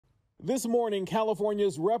This morning,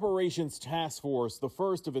 California's Reparations Task Force, the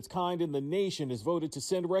first of its kind in the nation, has voted to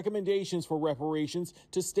send recommendations for reparations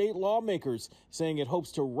to state lawmakers, saying it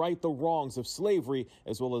hopes to right the wrongs of slavery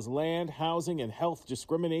as well as land, housing, and health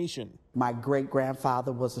discrimination. My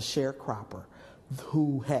great-grandfather was a sharecropper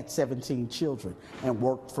who had 17 children and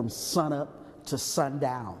worked from sunup to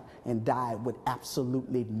sundown and died with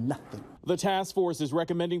absolutely nothing. The task force is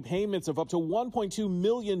recommending payments of up to $1.2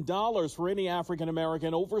 million for any African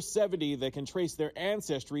American over 70 that can trace their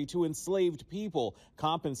ancestry to enslaved people,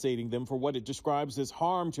 compensating them for what it describes as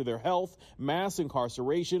harm to their health, mass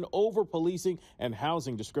incarceration, over-policing, and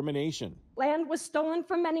housing discrimination. Land was stolen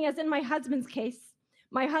from many, as in my husband's case.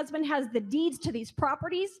 My husband has the deeds to these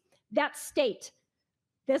properties. That state.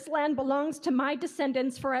 This land belongs to my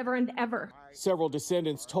descendants forever and ever. Several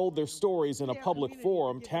descendants told their stories in a public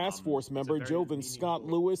forum. Task Force member Jovan Scott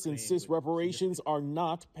Lewis insists reparations are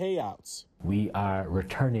not payouts. We are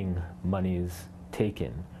returning monies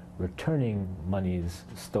taken, returning monies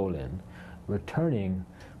stolen, returning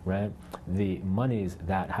the monies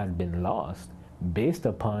that had been lost based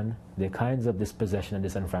upon the kinds of dispossession and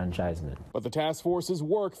disenfranchisement. But the task force's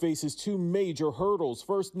work faces two major hurdles.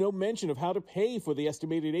 First, no mention of how to pay for the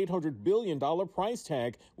estimated $800 billion price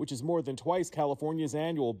tag, which is more than twice California's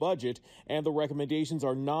annual budget. And the recommendations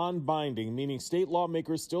are non-binding, meaning state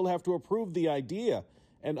lawmakers still have to approve the idea.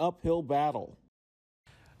 An uphill battle.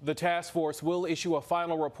 The task force will issue a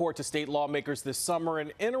final report to state lawmakers this summer.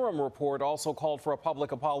 An interim report also called for a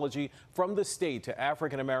public apology from the state to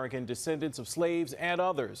African-American descendants of slaves and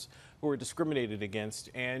others who were discriminated against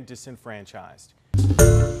and disenfranchised.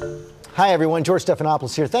 Hi, everyone. George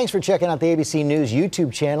Stephanopoulos here. Thanks for checking out the ABC News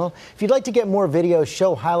YouTube channel. If you'd like to get more videos,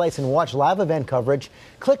 show highlights, and watch live event coverage,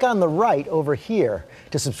 click on the right over here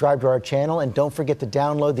to subscribe to our channel. And don't forget to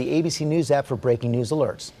download the ABC News app for breaking news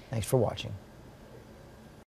alerts. Thanks for watching.